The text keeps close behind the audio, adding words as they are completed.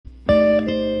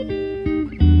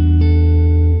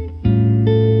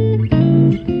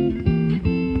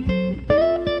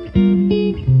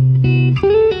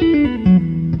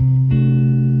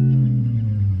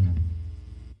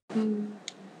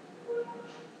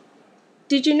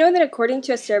Did you know that according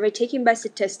to a survey taken by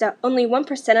Statista, only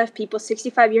 1% of people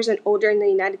 65 years and older in the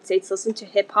United States listen to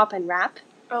hip-hop and rap?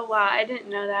 Oh wow, I didn't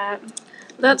know that.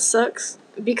 That sucks.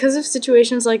 Because of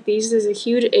situations like these, there's a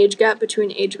huge age gap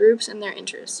between age groups and their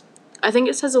interests. I think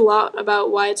it says a lot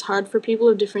about why it's hard for people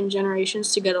of different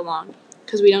generations to get along,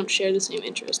 because we don't share the same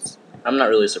interests. I'm not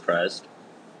really surprised.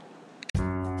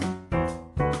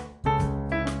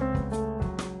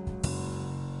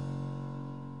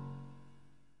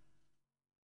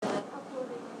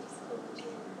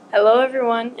 Hello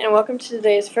everyone, and welcome to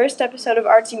today's first episode of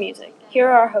Artsy Music. Here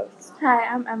are our hosts. Hi,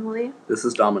 I'm Emily. This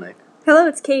is Dominic. Hello,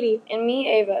 it's Katie. And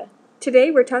me, Ava.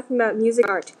 Today we're talking about music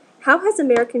and art. How has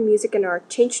American music and art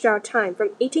changed throughout time from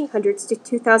 1800s to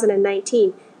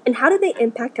 2019, and how do they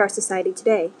impact our society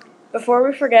today? Before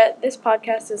we forget, this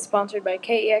podcast is sponsored by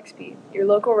KEXP, your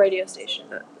local radio station.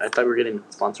 I thought we were getting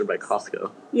sponsored by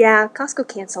Costco. Yeah, Costco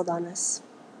canceled on us.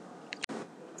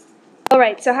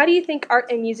 Alright, so how do you think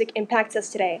art and music impacts us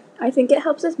today? I think it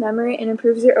helps with memory and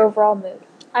improves your overall mood.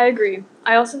 I agree.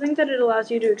 I also think that it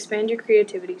allows you to expand your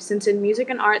creativity, since in music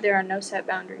and art there are no set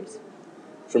boundaries.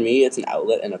 For me, it's an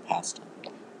outlet and a pastime.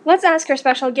 Let's ask our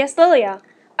special guest, Lilia.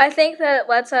 I think that it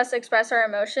lets us express our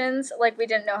emotions like we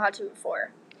didn't know how to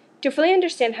before. To fully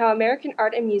understand how American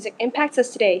art and music impacts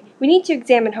us today, we need to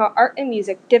examine how art and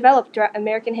music developed throughout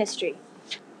American history.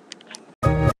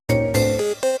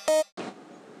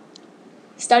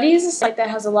 Study is a site that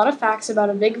has a lot of facts about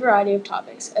a big variety of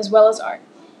topics, as well as art.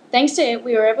 Thanks to it,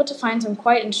 we were able to find some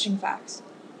quite interesting facts.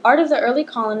 Art of the early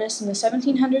colonists in the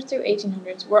 1700s through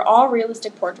 1800s were all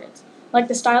realistic portraits, like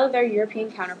the style of their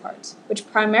European counterparts, which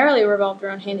primarily revolved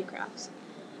around handicrafts.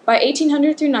 By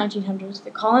 1800 through 1900s,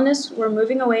 the colonists were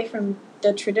moving away from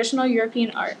the traditional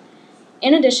European art.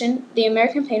 In addition, the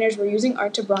American painters were using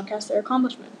art to broadcast their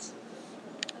accomplishments.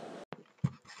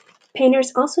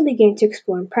 Painters also began to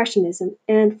explore Impressionism,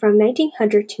 and from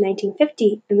 1900 to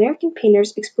 1950, American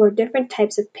painters explored different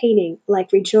types of painting,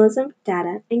 like regionalism,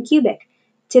 dada, and cubic.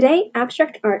 Today,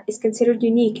 abstract art is considered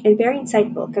unique and very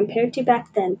insightful compared to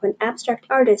back then when abstract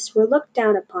artists were looked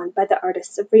down upon by the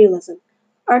artists of realism.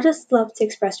 Artists love to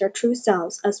express their true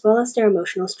selves as well as their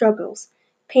emotional struggles.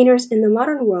 Painters in the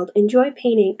modern world enjoy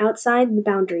painting outside the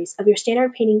boundaries of your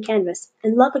standard painting canvas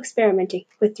and love experimenting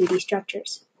with 3D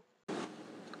structures.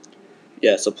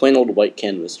 Yes, a plain old white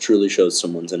canvas truly shows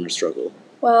someone's inner struggle.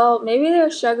 Well, maybe they were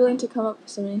struggling to come up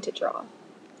with something to draw.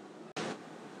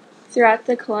 Throughout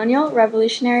the colonial,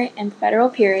 revolutionary, and federal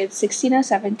periods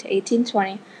 1607 to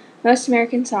 1820, most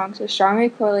American songs were strongly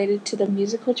correlated to the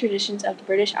musical traditions of the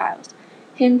British Isles.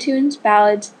 Hymn tunes,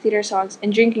 ballads, theater songs,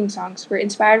 and drinking songs were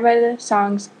inspired by the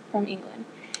songs from England.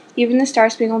 Even the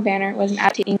Star-Spangled Banner was an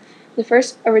adaptation. The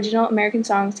first original American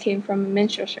songs came from a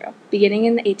minstrel show, beginning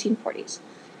in the 1840s.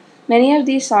 Many of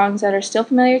these songs that are still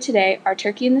familiar today are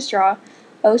Turkey in the Straw,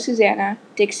 Oh Susanna,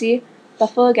 Dixie,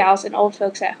 Buffalo Gals, and Old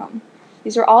Folks at Home.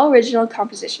 These were all original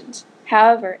compositions.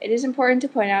 However, it is important to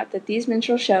point out that these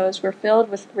minstrel shows were filled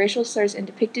with racial slurs and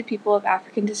depicted people of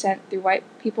African descent through white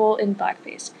people in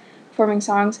blackface, performing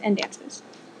songs and dances.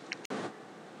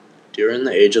 During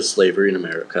the age of slavery in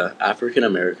America, African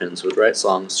Americans would write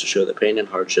songs to show the pain and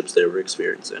hardships they were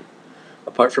experiencing.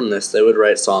 Apart from this, they would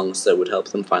write songs that would help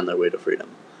them find their way to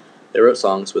freedom. They wrote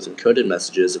songs with encoded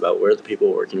messages about where the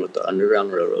people working with the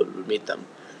Underground Railroad would meet them,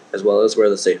 as well as where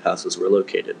the safe houses were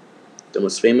located. The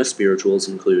most famous spirituals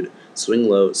include Swing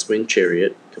Low, Swing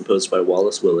Chariot, composed by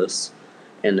Wallace Willis,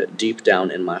 and Deep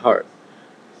Down in My Heart.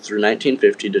 Through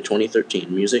 1950 to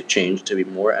 2013, music changed to be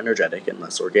more energetic and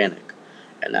less organic,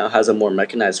 and now has a more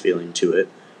mechanized feeling to it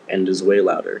and is way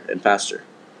louder and faster.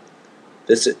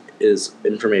 This is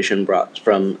information brought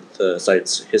from the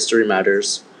sites History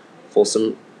Matters,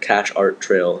 Folsom Cash Art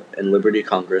Trail, and Liberty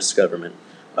Congress Government,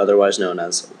 otherwise known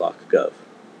as LocGov.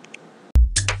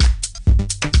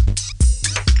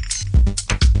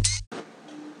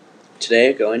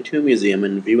 Today, going to a museum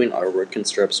and viewing artwork can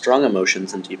stir up strong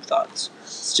emotions and deep thoughts,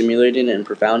 stimulating in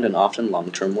profound and often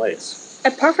long-term ways.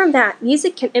 Apart from that,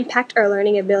 music can impact our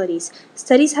learning abilities.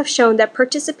 Studies have shown that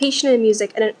participation in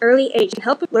music at an early age can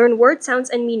help learn word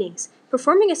sounds and meanings.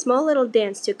 Performing a small little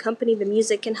dance to accompany the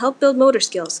music can help build motor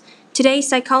skills. Today,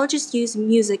 psychologists use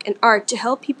music and art to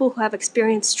help people who have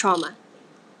experienced trauma.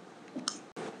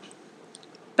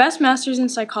 Best masters in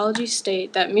psychology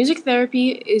state that music therapy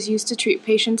is used to treat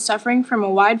patients suffering from a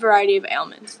wide variety of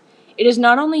ailments. It is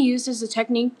not only used as a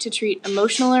technique to treat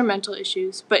emotional or mental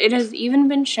issues, but it has even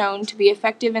been shown to be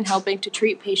effective in helping to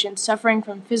treat patients suffering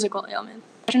from physical ailments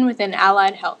within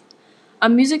allied health. A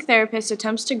music therapist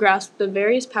attempts to grasp the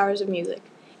various powers of music,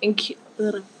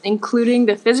 including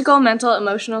the physical, mental,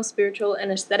 emotional, spiritual,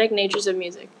 and aesthetic natures of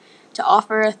music. to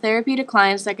offer a therapy to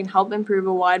clients that can help improve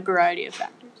a wide variety of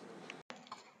factors.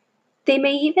 They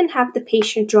may even have the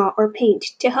patient draw or paint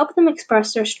to help them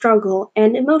express their struggle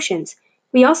and emotions.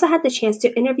 We also had the chance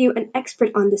to interview an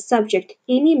expert on the subject,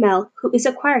 Amy Mell, who is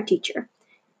a choir teacher.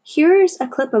 Here's a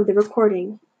clip of the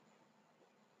recording.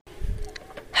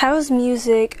 How is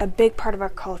music a big part of our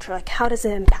culture? Like, how does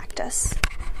it impact us?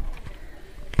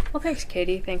 Well, thanks,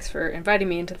 Katie. Thanks for inviting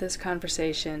me into this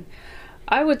conversation.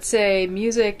 I would say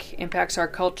music impacts our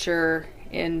culture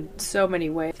in so many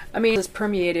ways. I mean, it's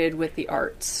permeated with the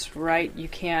arts, right? You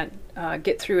can't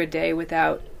get through a day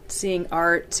without seeing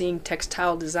art, seeing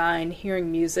textile design,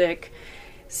 hearing music,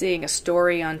 seeing a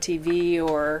story on TV,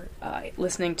 or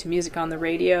listening to music on the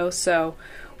radio. So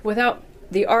without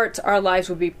the arts, our lives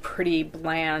would be pretty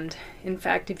bland. In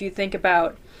fact, if you think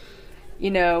about,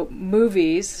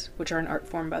 movies, which are an art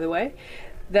form, by the way,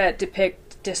 that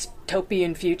depict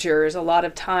dystopian futures, a lot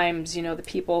of times, the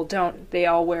people they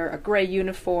all wear a gray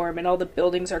uniform and all the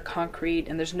buildings are concrete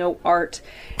and there's no art.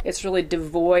 It's really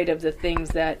devoid of the things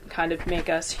that kind of make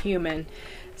us human.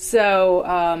 So,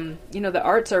 the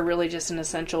arts are really just an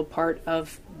essential part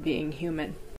of being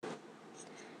human.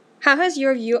 How has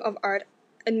your view of art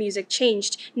and music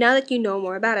changed now that you know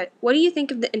more about it? What do you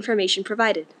think of the information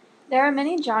provided? There are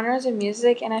many genres of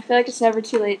music, and I feel like it's never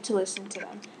too late to listen to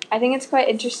them. I think it's quite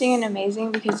interesting and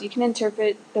amazing because you can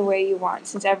interpret the way you want,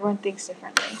 since everyone thinks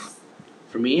differently.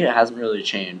 For me, it hasn't really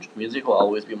changed. Music will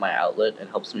always be my outlet. It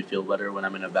helps me feel better when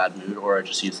I'm in a bad mood, or I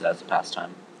just use it as a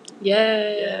pastime.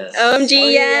 Yes.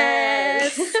 OMG,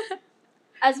 yes!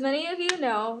 As many of you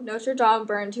know, Notre Dame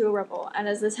burned to a rubble, and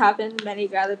as this happened, many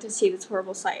gathered to see this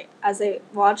horrible sight. As they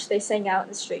watched, they sang out in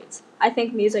the streets. I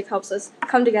think music helps us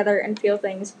come together and feel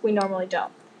things we normally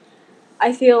don't.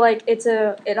 I feel like it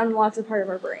unlocks a part of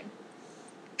our brain.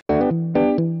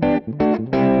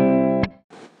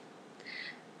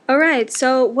 Alright,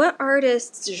 so what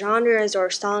artists, genres,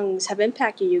 or songs have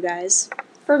impacted you guys?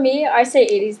 For me, I say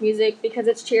 80s music because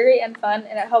it's cheery and fun,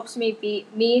 and it helps me be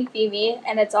me,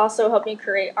 and it's also helped me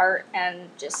create art and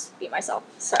just be myself.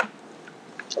 So,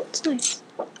 It's nice.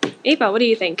 Ava, what do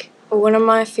you think? One of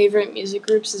my favorite music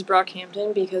groups is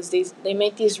Brockhampton because they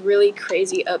make these really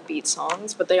crazy upbeat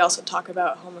songs, but they also talk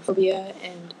about homophobia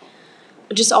and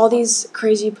just all these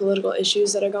crazy political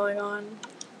issues that are going on,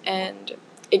 and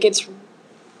it gets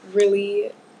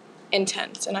really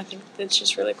intense, and I think it's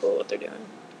just really cool what they're doing.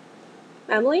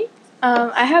 Emily?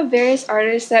 I have various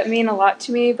artists that mean a lot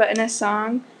to me, but in a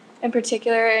song in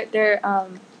particular, it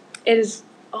is,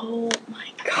 oh my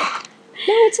god. No,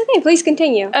 it's okay. Please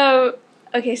continue. Oh,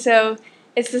 okay, so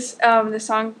it's the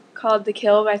song called The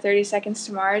Kill by 30 Seconds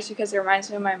to Mars because it reminds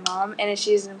me of my mom, and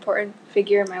she's an important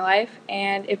figure in my life,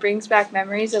 and it brings back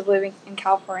memories of living in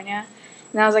California,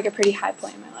 and that was like a pretty high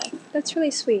point in my life. That's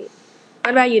really sweet.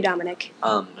 What about you, Dominic?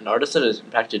 An artist that has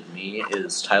impacted me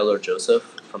is Tyler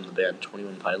Joseph from the band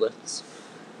 21 Pilots,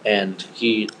 and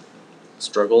he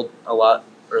struggled a lot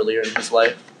earlier in his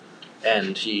life,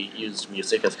 and he used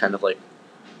music as kind of like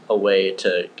a way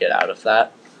to get out of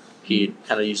that. He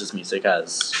kind of uses music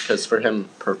because for him,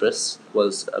 purpose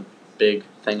was a big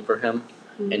thing for him,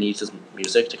 and he uses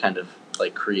music to kind of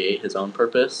like create his own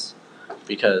purpose,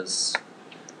 because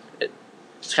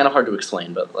it's kind of hard to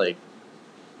explain, but like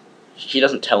he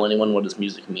doesn't tell anyone what his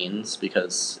music means,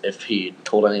 because if he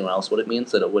told anyone else what it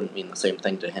means, then it wouldn't mean the same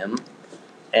thing to him,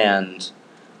 and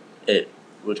it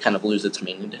would kind of lose its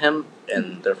meaning to him,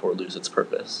 and therefore lose its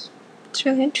purpose. It's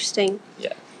really interesting.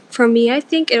 Yeah. For me, I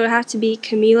think it would have to be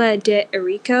Camila de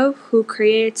Erico, who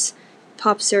creates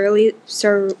pop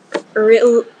surrealism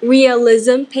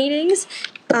paintings.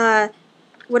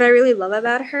 What I really love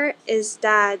about her is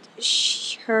that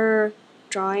her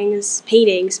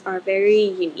paintings are very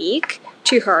unique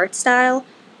to her art style,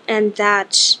 and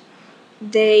that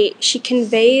she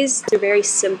conveys through very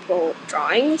simple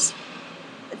drawings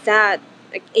that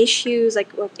like issues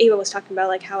like what Ava was talking about,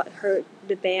 like how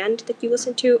the band that you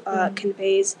listen to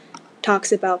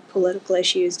talks about political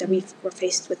issues that we're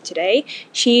faced with today.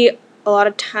 She a lot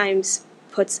of times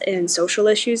puts in social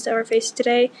issues that we're faced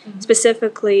today,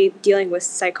 specifically dealing with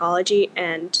psychology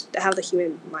and how the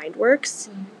human mind works.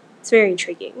 It's very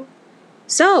intriguing.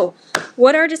 So,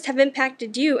 what artists have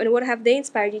impacted you, and what have they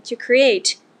inspired you to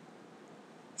create?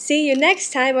 See you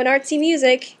next time on Artsy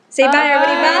Music. Say bye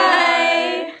everybody. Bye!